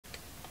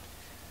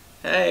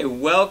Hey,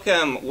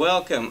 welcome,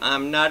 welcome.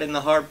 I'm not in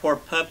the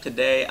Hardcore Pub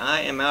today. I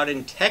am out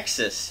in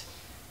Texas.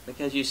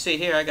 Because you see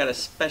here, I got a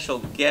special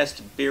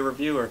guest beer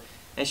reviewer.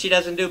 And she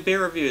doesn't do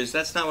beer reviews.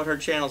 That's not what her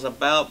channel's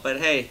about. But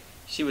hey,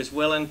 she was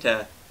willing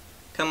to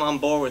come on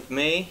board with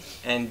me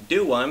and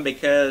do one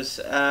because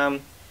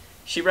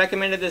she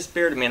recommended this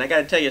beer to me. And I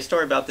got to tell you a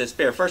story about this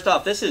beer. First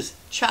off, this is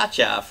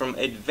Chacha from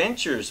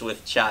Adventures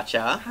with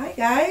Chacha. Hi,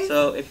 guys.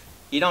 So if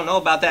you don't know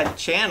about that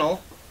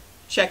channel,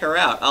 check her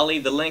out. I'll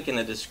leave the link in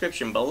the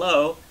description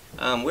below.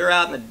 We're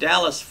out in the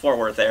Dallas-Fort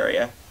Worth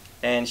area,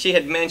 and she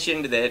had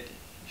mentioned that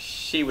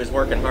she was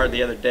working hard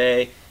the other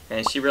day,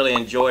 and she really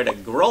enjoyed a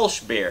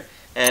Grolsch beer.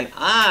 And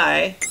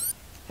I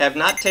have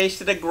not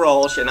tasted a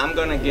Grolsch, and I'm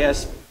going to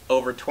guess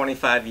over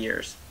 25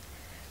 years.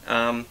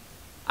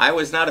 I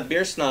was not a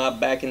beer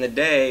snob back in the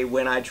day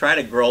when I tried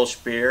a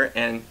Grolsch beer,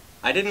 and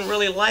I didn't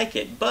really like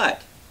it,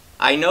 but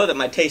I know that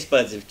my taste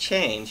buds have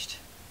changed.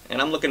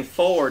 And I'm looking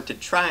forward to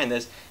trying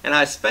this, and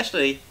I'm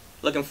especially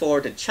looking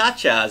forward to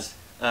Chacha's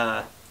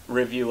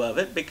review of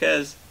it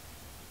because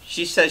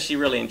she says she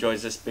really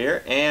enjoys this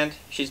beer, and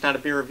she's not a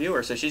beer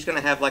reviewer, so she's going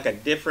to have like a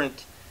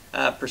different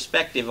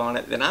perspective on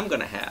it than I'm going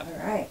to have.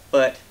 All right.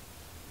 But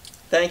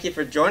thank you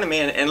for joining me,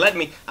 and let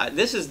me.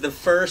 This is the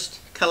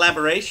first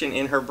collaboration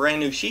in her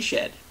brand new she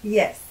shed.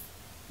 Yes.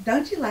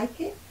 Don't you like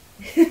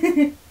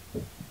it?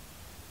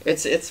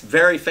 It's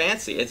very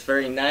fancy. It's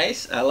very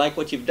nice. I like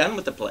what you've done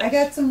with the place. I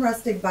got some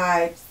rustic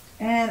vibes,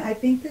 and I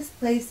think this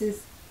place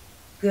is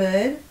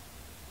good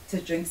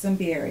to drink some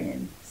beer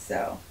in.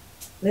 So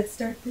let's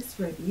start this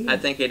review. I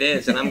think it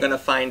is, and I'm going to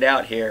find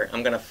out here.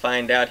 I'm going to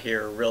find out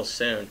here real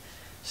soon.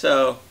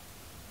 So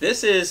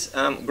this is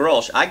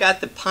Grolsch. I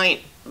got the pint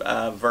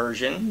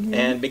version,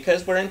 and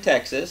because we're in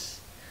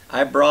Texas,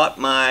 I brought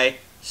my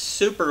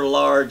super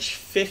large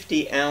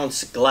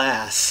 50-ounce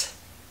glass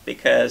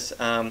because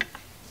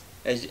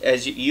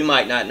as you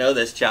might not know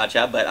this,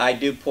 Chacha, but I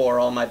do pour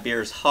all my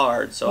beers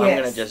hard, so I'm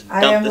going to just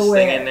dump this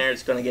thing in there.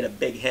 It's going to get a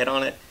big head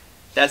on it.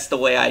 That's the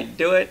way I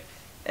do it,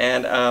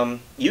 and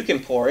you can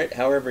pour it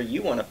however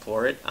you want to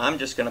pour it. I'm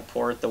just going to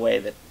pour it the way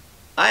that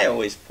I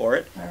always pour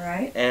it. All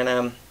right. And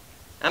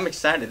I'm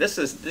excited.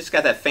 This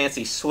got that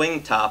fancy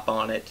swing top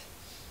on it,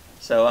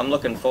 so I'm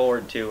looking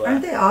forward to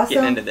Aren't they awesome?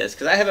 getting into this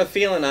because I have a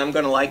feeling I'm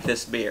going to like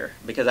this beer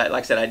because, like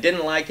I said, I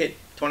didn't like it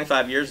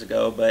 25 years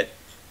ago, but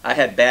I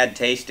had bad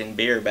taste in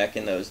beer back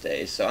in those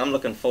days, so I'm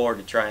looking forward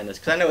to trying this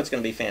because I know it's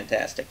going to be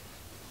fantastic.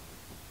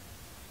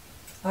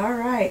 All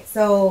right.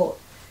 So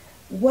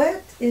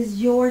what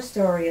is your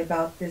story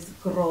about this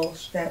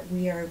Grolsch that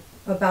we are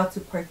about to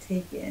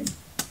partake in?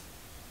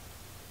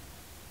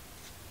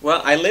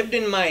 Well, I lived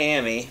in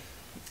Miami,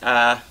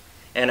 and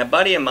a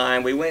buddy of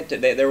mine, we went to,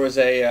 there was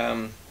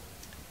a,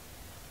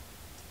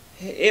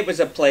 it was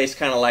a place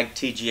kind of like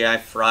TGI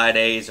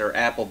Fridays or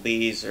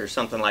Applebee's or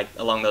something like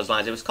along those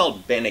lines. It was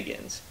called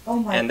Bennigan's. Oh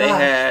my And gosh.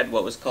 they had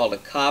what was called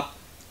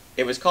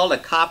it was called a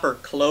Copper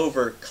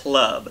Clover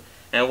Club.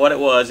 And what it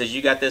was is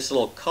you got this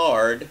little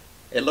card.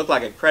 It looked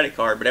like a credit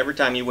card, but every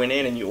time you went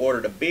in and you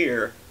ordered a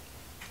beer,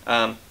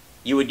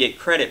 you would get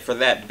credit for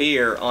that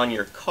beer on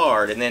your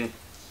card. And then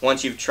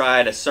once you've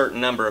tried a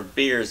certain number of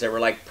beers, there were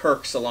like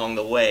perks along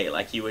the way.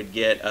 Like you would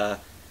get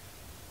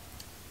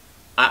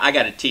I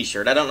got a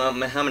t-shirt. I don't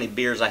know how many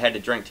beers I had to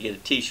drink to get a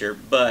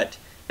t-shirt, but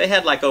they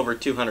had like over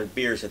 200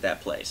 beers at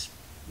that place.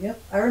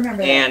 Yep, I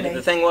remember that And place.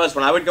 the thing was,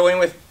 when I would go in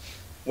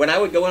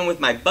with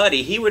my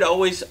buddy, he would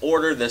always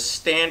order the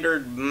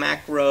standard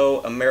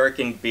macro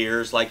American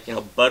beers like, you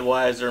know,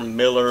 Budweiser,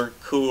 Miller,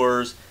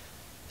 Coors,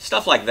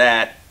 stuff like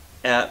that,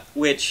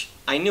 which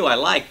I knew I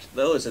liked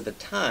those at the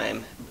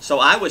time. So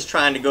I was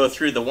trying to go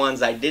through the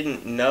ones I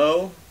didn't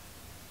know,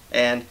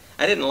 and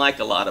I didn't like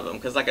a lot of them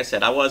because, like I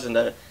said, I wasn't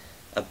a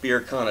beer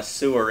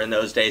connoisseur in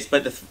those days.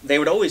 But they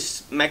would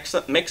always mix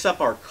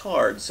up our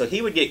cards, so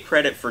he would get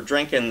credit for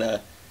drinking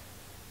the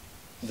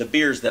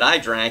beers that I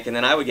drank, and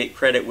then I would get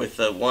credit with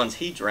the ones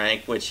he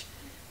drank, which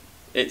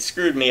it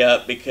screwed me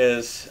up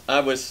because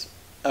I was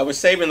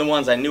saving the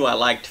ones I knew I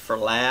liked for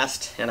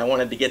last, and I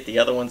wanted to get the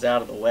other ones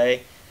out of the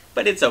way.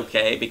 But it's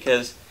okay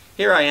because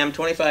here I am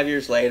 25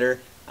 years later.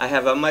 I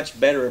have a much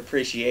better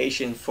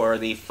appreciation for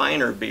the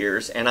finer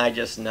beers, and I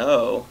just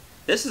know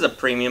this is a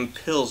premium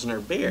Pilsner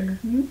beer.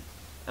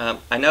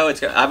 I know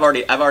it's. I've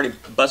already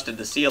busted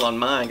the seal on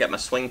mine. Got my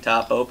swing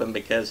top open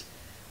because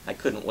I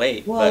couldn't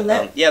wait. Well,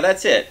 but yeah,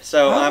 that's it.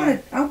 So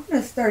I'm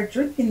gonna start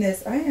drinking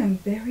this. I am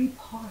very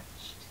parched.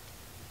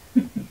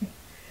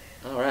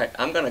 All right,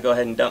 I'm gonna go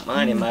ahead and dump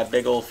mine in my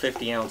big old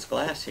 50-ounce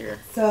glass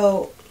here.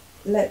 So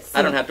let's see.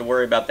 I don't have to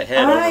worry about the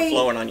head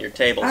overflowing on your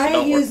table.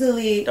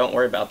 So don't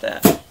worry about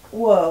that.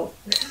 Whoa.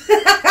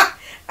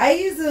 I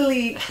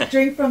usually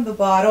drink from the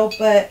bottle,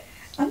 but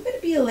I'm gonna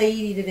be a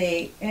lady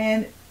today,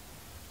 and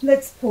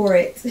let's pour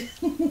it.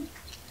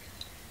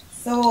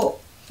 So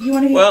you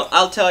want to? Well,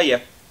 I'll tell you.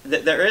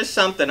 There is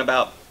something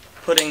about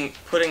putting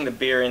the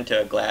beer into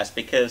a glass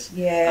because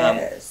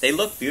they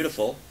look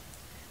beautiful.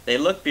 They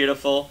look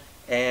beautiful,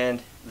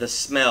 and the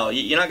smell.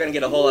 You're not going to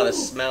get a whole lot of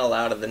smell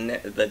out of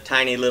the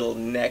tiny little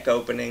neck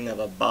opening of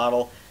a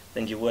bottle,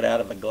 than you would out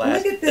of a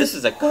glass. Look at This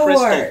is a pour.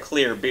 crystal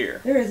clear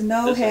beer. There is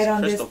no head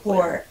on this pour.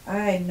 clear.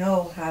 I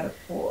know how to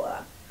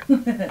pour.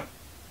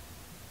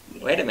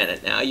 Wait a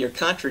minute now, you're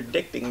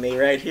contradicting me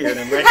right here, and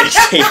I'm right to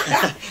see.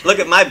 Look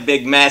at my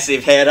big,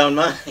 massive head on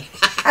mine.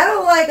 I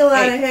don't like a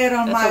lot of head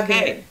on my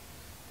beer.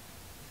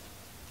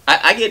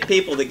 I get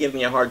people that give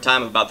me a hard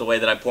time about the way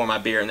that I pour my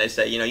beer, and they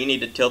say, you know, you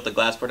need to tilt the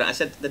glass pour down. I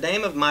said, the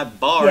name of my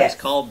bar is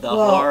called the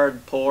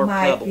Hard Pour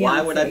Pub.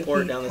 Why would I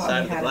pour it down the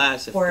side of the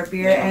glass if the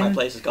name of my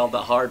place is called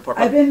the Hard Pour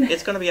Pub?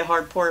 It's going to be a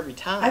hard pour every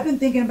time. I've been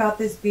thinking about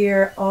this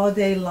beer all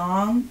day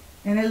long,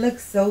 and it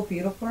looks so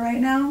beautiful right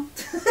now.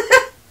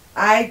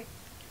 I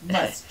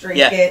must drink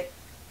it.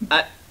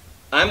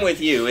 I'm with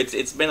you.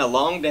 It's been a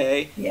long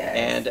day,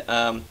 yes.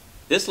 And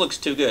this looks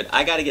too good.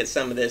 I got to get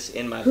some of this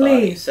in my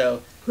body.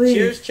 So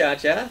cheers,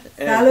 Chacha,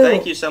 and Salud.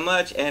 thank you so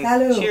much, and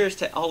Salud. Cheers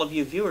to all of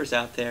you viewers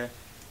out there.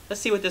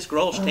 Let's see what this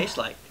Grolsch tastes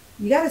like.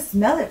 You got to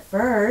smell it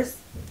first.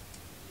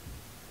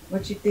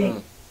 What you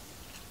think?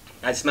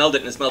 I smelled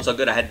it, and it smelled so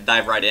good I had to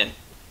dive right in.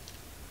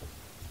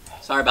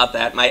 Sorry about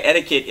that. My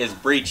etiquette is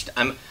breached.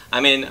 I'm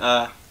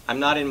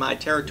not in my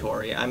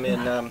territory. I'm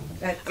in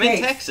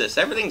Texas.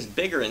 Everything's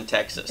bigger in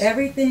Texas.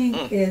 Everything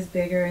is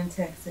bigger in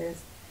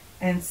Texas,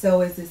 and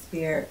so is this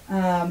beer.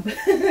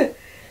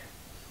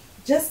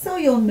 Just so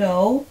you'll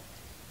know,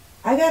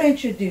 I got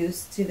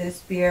introduced to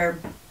this beer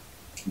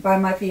by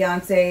my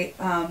fiance.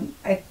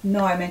 I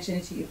know I mentioned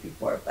it to you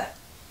before, but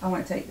I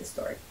want to tell you the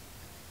story.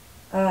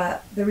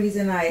 The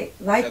reason I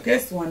like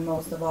this one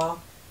most of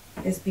all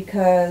is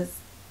because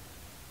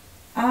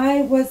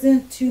I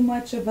wasn't too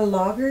much of a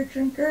lager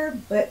drinker,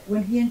 but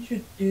when he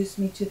introduced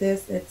me to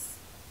this, it's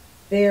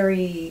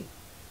very,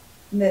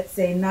 let's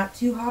say, not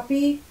too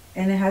hoppy,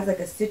 and it has like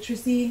a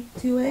citrusy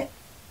to it,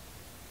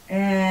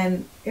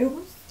 and it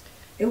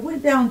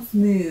went down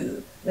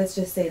smooth. Let's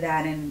just say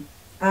that, and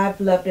I've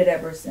loved it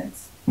ever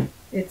since.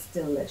 It's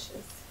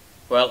delicious.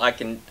 Well, I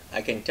can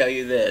tell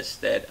you this,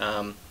 that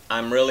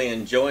I'm really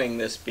enjoying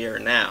this beer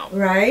now.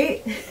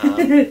 Right?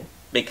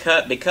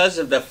 Because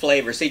of the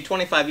flavor. See,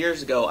 25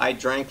 years ago, I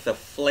drank the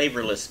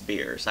flavorless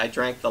beers. I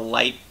drank the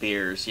light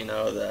beers, you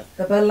know, the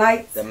Bud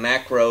Lights, the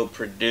macro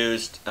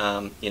produced,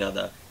 you know,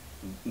 the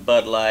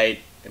Bud Light,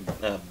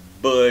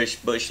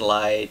 Bush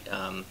Light,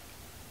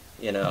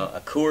 you know, a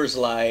Coors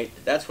Light.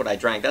 That's what I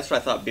drank. That's what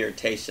I thought beer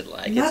tasted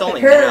like. Not it's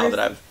only Coors. now that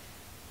I've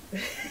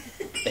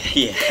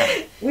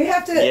We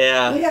have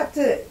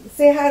to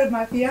say hi to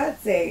my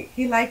fiance.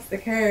 He likes the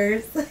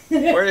Coors.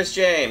 Where's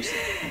James?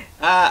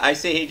 I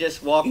see he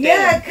just walked in.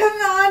 Yeah, come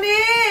on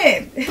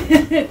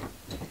in.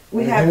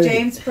 We have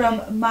James from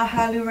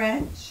Halu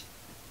Ranch.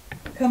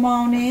 Come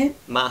on in.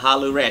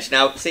 Halu Ranch.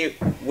 Now, see,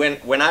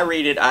 when I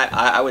read it,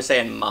 I was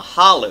saying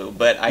Mahalu,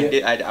 but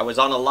I was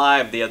on a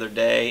live the other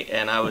day,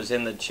 and I was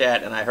in the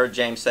chat, and I heard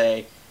James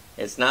say,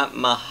 it's not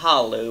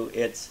Mahalu,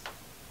 it's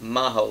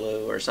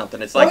Mahalu or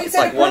something. It's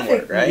like one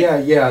word, right?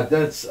 Yeah,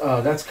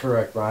 that's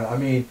correct, Brian. I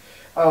mean,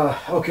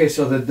 okay,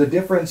 so the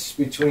difference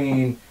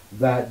between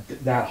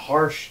that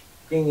harsh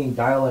stinging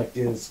dialect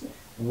is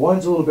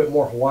one's a little bit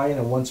more Hawaiian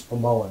and one's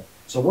Pomoan.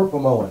 So we're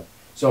Pomoan.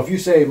 So if you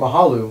say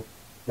Mahalu,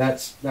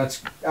 that's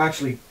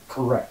actually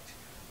correct.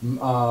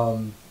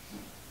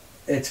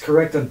 It's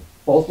correct in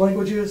both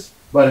languages,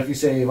 but if you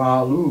say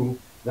Mahalu,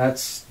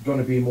 that's going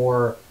to be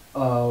more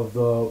of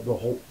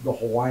the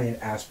Hawaiian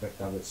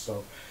aspect of it.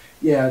 So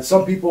yeah,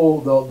 some people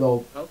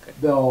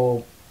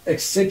they'll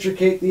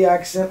accentuate the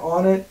accent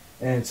on it,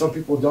 and some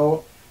people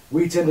don't.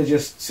 We tend to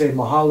just say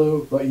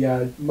Mahalu, but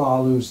yeah,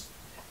 Mahalu's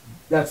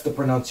that's the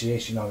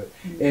pronunciation of it.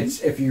 Mm-hmm.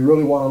 It's if you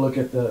really want to look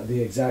at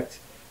the exact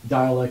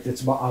dialect,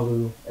 it's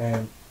Ma'alu,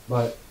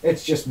 but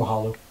it's just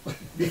Mahalu.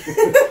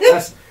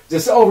 That's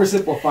just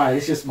oversimplified.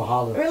 It's just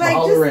Mahalu. We're like,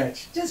 Mahalu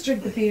Ranch. Just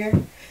drink the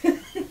beer.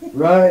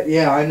 Right?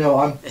 Yeah, I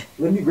know.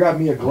 Let me grab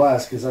me a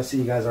glass because I see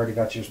you guys already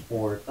got yours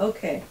poured.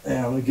 Okay. And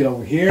I'm gonna get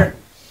over here.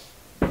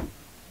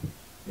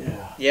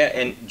 Yeah. Yeah,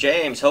 and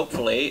James,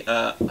 hopefully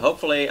I'm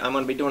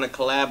going to be doing a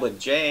collab with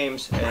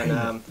James,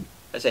 and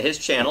I say his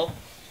channel,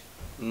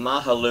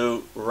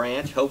 Mahalu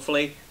Ranch.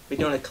 Hopefully, be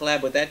doing a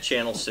collab with that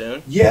channel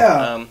soon.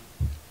 Yeah.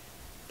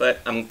 But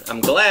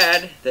I'm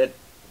glad that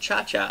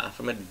Chacha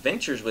from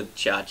Adventures with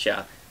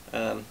Chacha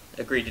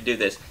agreed to do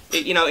this.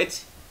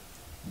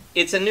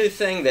 It's a new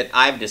thing that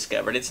I've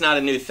discovered. It's not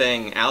a new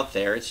thing out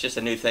there. It's just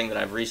a new thing that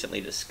I've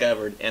recently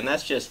discovered, and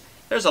that's just.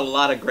 There's a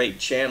lot of great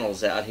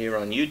channels out here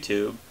on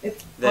YouTube.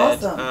 It's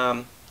that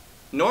awesome.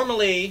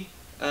 Normally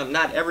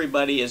not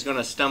everybody is going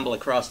to stumble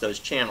across those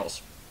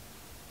channels.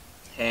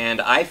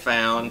 And I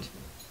found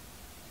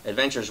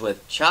Adventures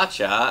with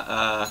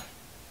Chacha.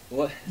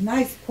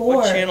 Nice pour.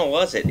 What channel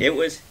was it? It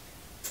was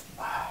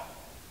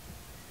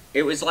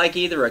like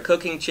either a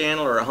cooking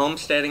channel or a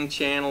homesteading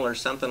channel or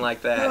something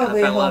like that. Probably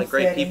I found a lot of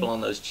great people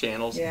on those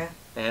channels. Yeah.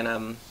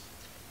 And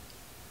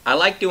I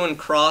like doing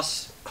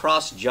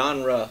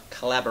cross-genre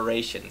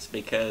collaborations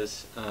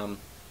because,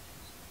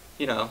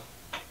 you know,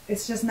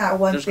 it's just not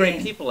one there's thing.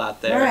 Great people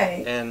out there,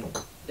 right? And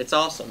it's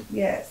awesome.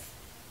 Yes.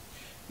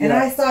 And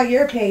I saw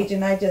your page,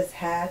 and I just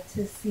had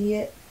to see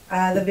it.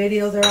 The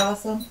videos are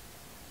awesome.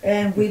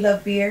 And we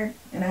love beer,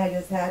 and I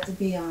just had to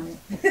be on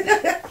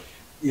it.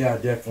 Yeah,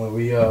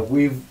 definitely.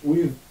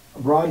 We've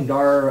broadened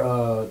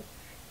our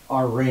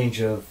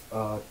range of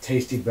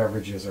tasty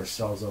beverages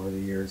ourselves over the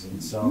years,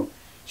 and so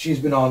she's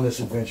been on this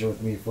adventure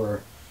with me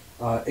for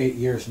 8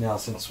 years now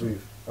since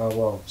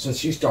since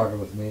she started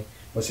with me,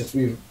 but since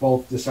we've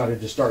both decided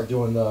to start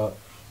doing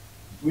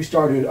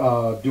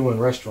doing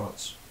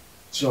restaurants.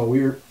 So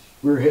we're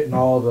hitting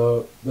all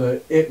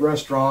the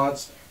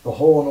restaurants, the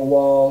hole in the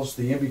walls,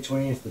 the in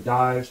betweens, the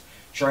dives,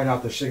 trying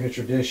out their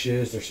signature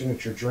dishes, their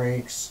signature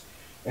drinks.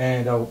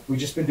 And we've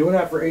just been doing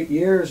that for 8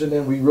 years, and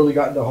then we really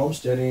got into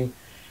homesteading,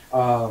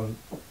 the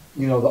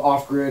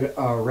off-grid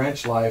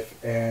ranch life,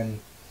 and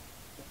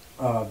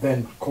then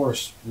of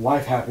course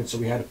life happened, so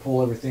we had to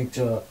pull everything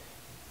to,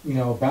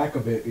 back a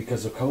bit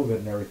because of COVID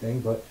and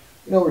everything. But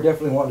we're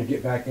definitely wanting to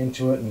get back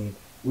into it, and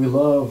we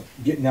love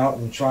getting out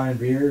and trying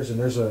beers. And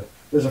there's a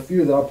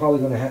few that I'm probably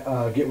going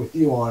to get with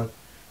you on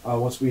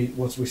once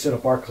we set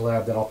up our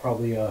collab that I'll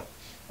probably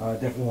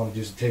definitely want to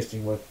do some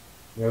tasting with.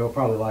 You'll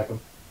probably like them.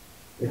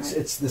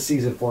 It's the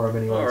season for them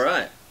anyway. All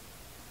right.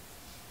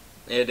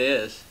 It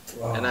is.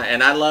 Wow.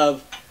 And I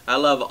love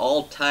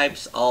all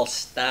types, all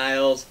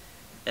styles,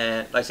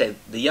 and like I say,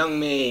 the young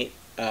me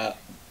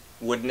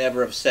would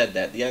never have said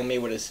that. The young me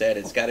would have said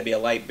it's got to be a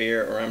light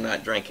beer or I'm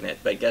not drinking it.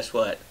 But guess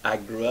what? I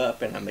grew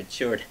up and I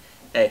matured.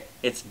 Hey,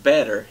 it's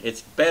better.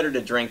 It's better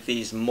to drink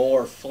these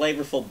more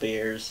flavorful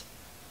beers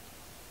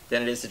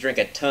than it is to drink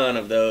a ton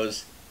of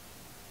those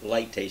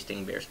light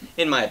tasting beers,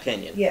 in my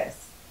opinion.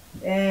 Yes,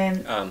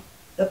 and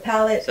the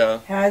palate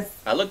has.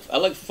 I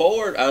look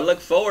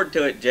forward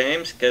to it,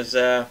 James, because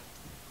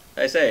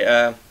I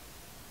say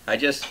I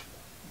just,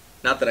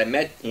 not that I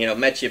met you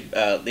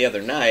the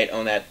other night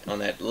on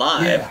that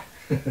live,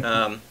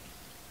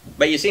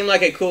 but you seem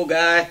like a cool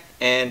guy,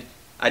 and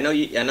I know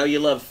you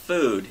love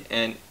food,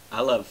 and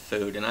I love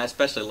food, and I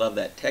especially love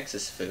that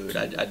Texas food.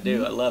 I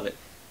do. I love it.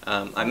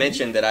 I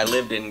mentioned that I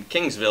lived in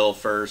Kingsville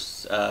for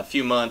a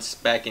few months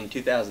back in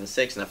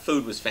 2006, and the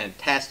food was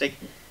fantastic.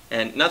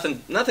 And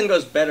nothing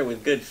goes better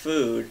with good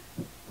food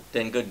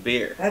than good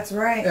beer. That's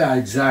right. Yeah,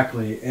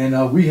 exactly.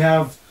 And we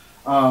have,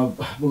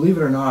 believe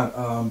it or not,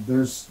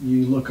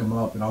 you look them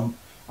up, and I'm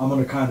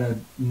going to kind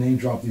of name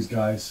drop these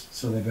guys,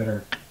 so they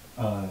better,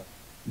 throw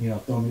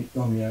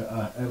me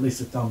at least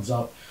a thumbs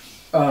up.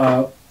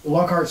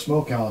 Lockhart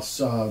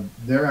Smokehouse,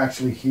 they're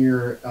actually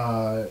here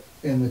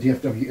in the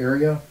DFW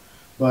area,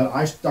 but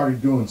I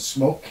started doing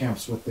smoke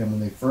camps with them when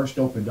they first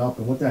opened up,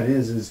 and what that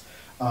is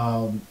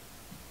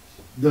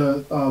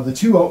the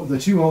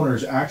two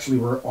owners actually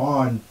were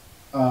on.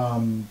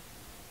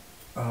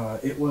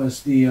 It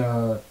was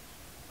the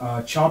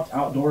Chopped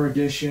Outdoor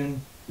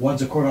Edition.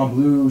 One's a Cordon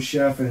Bleu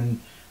chef, and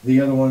the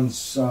other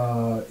one's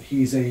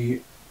he's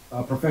a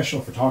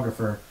professional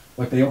photographer.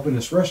 But they opened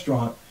this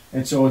restaurant,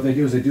 and so what they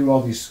do is they do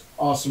all these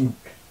awesome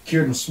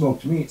cured and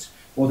smoked meats.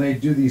 Well, they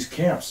do these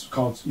camps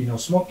called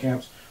smoke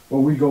camps, where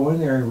we go in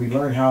there and we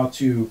learn how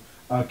to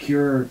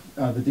cure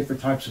the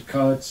different types of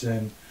cuts,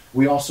 and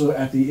we also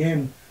at the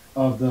end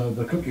of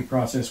the cooking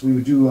process, we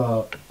would do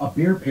a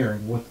beer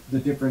pairing with the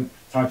different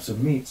types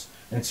of meats.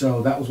 And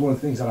so that was one of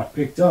the things that I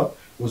picked up,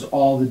 was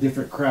all the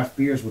different craft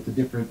beers with the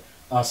different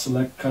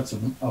select cuts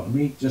of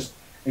meat.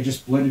 It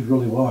just blended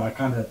really well, and I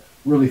kind of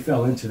really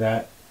fell into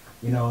that,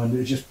 and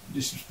it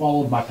just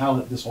followed my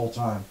palate this whole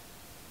time.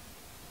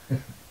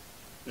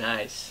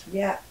 Nice.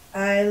 Yeah,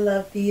 I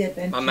love the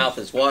adventure. My mouth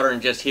is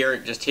watering just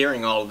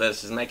hearing all of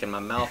this is making my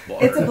mouth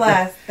water. It's a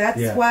blast.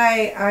 That's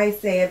why I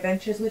say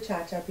Adventures with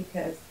Chacha,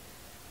 because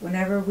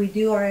whenever we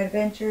do our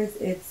adventures,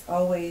 it's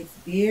always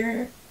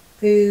beer,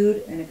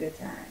 food, and a good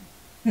time.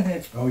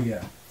 Oh,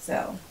 yeah.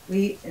 So,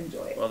 we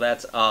enjoy it. Well,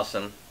 that's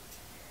awesome.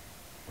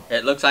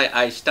 It looks like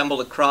I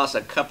stumbled across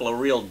a couple of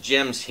real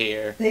gems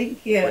here.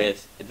 Thank you.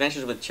 With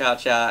Adventures with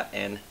Chacha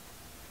and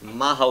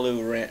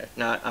Mahalu.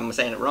 No, I'm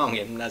saying it wrong.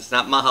 It's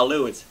not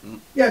Mahalu. It's Mahalu.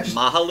 Yeah, just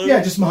Mahalu.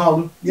 Just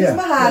Mahalu.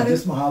 Yeah,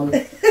 just Mahalu.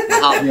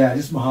 Yeah,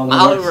 just Mahalu.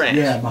 Mahalu Ranch.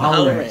 Yeah,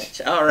 Mahalu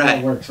Ranch. All right.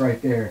 That works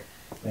right there.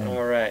 Yeah.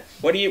 All right.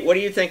 What do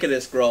you think of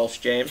this Grolsch,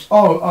 James?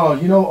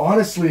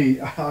 Honestly,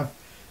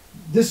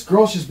 this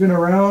Grolsch has been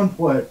around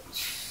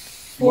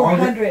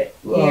 400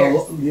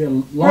 years.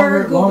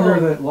 Longer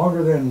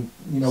than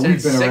we've been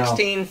around.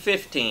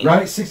 1615.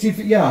 Right,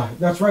 16. Yeah,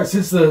 that's right.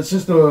 Since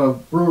the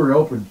brewery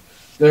opened,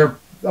 they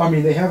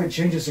haven't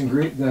changed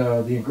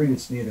the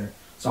ingredients neither.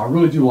 So I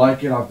really do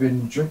like it. I've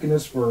been drinking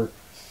this for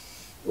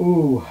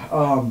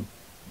how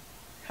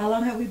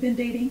long have we been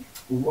dating?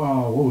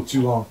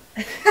 Too long.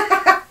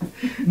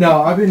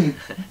 No, I've been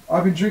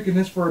drinking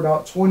this for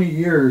about 20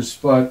 years,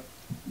 but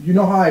you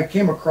know how I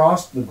came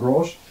across the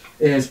Grolsch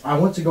is I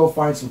went to go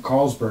find some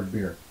Carlsberg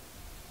beer,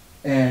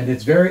 and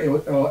at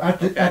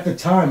the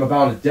time,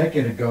 about a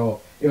decade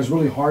ago, it was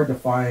really hard to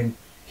find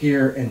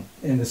here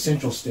in the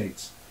central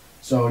states.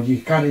 So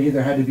you kind of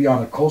either had to be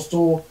on a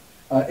coastal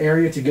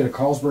area to get a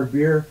Carlsberg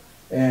beer,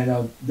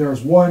 and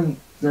there's one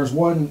beer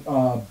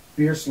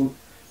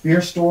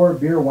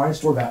wine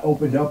store that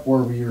opened up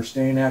where we were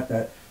staying at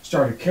that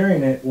started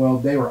carrying it. Well,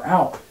 they were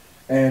out,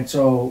 and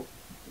so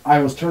I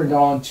was turned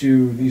on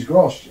to these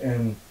Grolsch,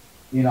 and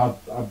you know,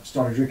 I've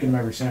started drinking them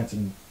ever since,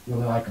 and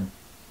really like them.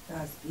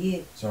 That's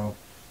good. So,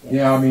 Yes.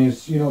 yeah, I mean,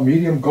 it's, you know,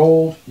 medium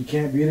gold. You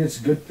can't beat it. It's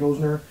a good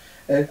Pilsner.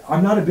 And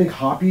I'm not a big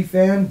hoppy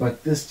fan,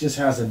 but this just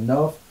has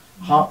enough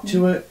hop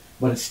to it,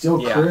 but it's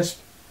still crisp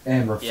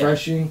and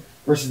refreshing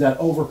versus that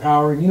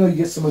overpowering. You know, you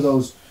get some of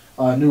those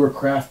newer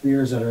craft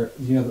beers that are,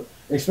 you know,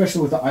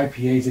 especially with the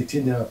IPAs, they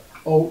tend to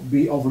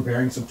be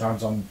overbearing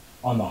sometimes on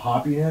the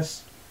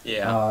hoppiness.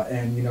 Yeah.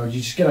 And, you know,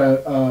 you just get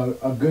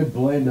a good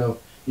blend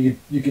of, you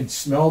can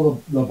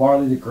smell the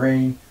barley, the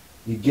grain.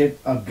 You get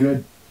a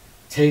good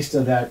taste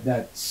of that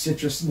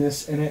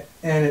citrusness in it,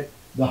 and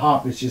the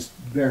hop is just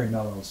very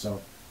mellow.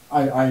 So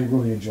I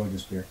really enjoy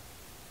this beer.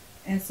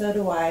 And so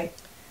do I.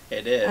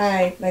 It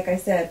is. Like I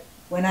said,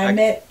 when I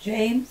met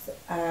James,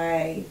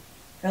 I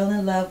fell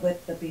in love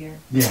with the beer.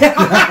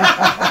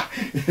 Yeah.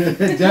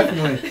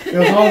 Definitely. It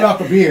was all about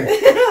the beer.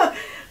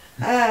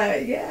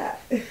 Yeah.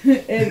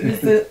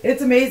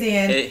 It's amazing.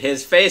 And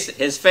his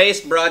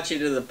face brought you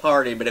to the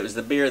party, but it was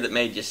the beer that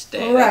made you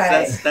stay.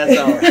 Right. That's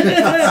all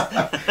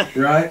right.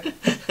 Right.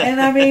 And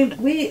I mean,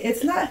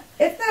 it's not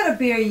a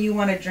beer you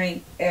want to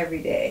drink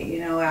every day, you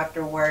know,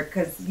 after work,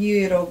 because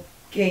it'll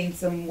gain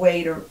some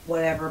weight or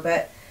whatever.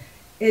 But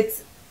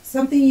it's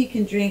something you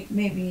can drink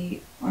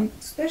maybe on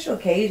special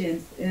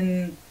occasions,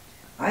 and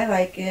I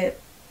like it.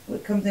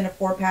 It comes in a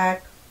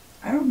 4-pack.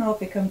 I don't know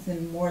if it comes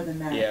in more than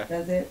that. Yeah.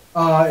 Does it?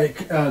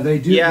 They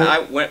do.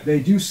 Yeah, they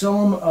do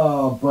sell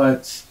them,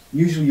 but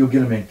usually you'll get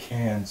them in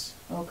cans.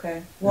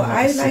 Okay. Well, like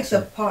I a like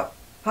the sixer.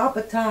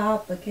 Papa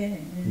Top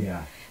again.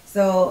 Yeah.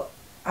 So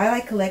I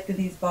like collecting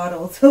these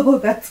bottles, so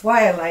that's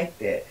why I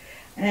liked it.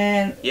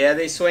 And yeah,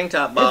 these swing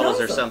top bottles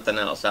are awesome. something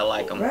else. I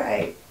like them.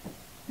 Right.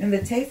 And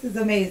the taste is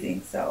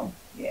amazing. So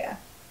yeah.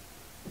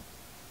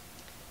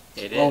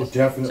 It is. Oh,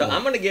 definitely. So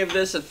I'm going to give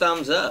this a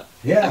thumbs up.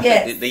 Yeah.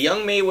 Yes. The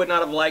young me would not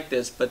have liked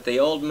this, but the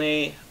old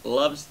me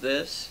loves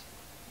this.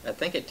 I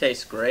think it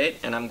tastes great,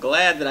 and I'm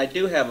glad that I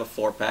do have a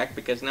 4-pack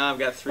because now I've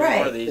got 3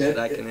 more of these that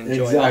I can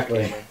enjoy.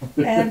 Exactly.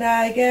 And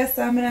I guess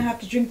I'm gonna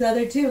have to drink the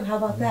other 2. How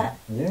about that?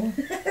 Yeah.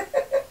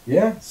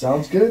 Yeah.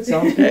 Sounds good.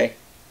 Sounds good. Okay.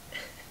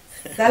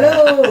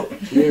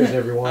 Salud. Cheers,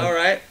 everyone. All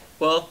right.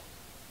 Well,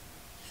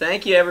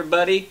 thank you,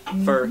 everybody,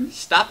 for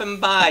stopping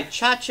by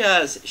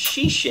Chacha's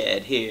She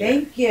Shed here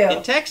Thank you.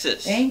 in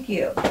Texas, Thank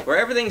you. where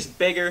everything's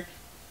bigger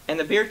and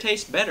the beer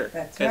tastes better.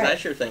 That's Because I right.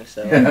 sure think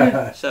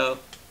so. So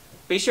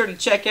be sure to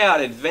check out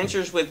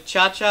Adventures with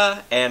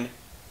Chacha and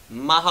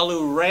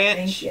Mahalu Ranch.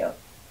 Thank you.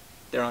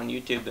 They're on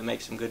YouTube. They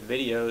make some good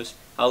videos.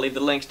 I'll leave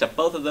the links to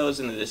both of those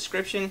in the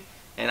description,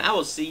 and I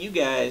will see you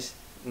guys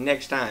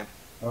next time.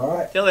 All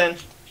right. Till then.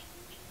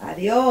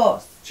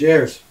 Adios.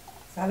 Cheers.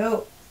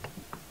 Salud.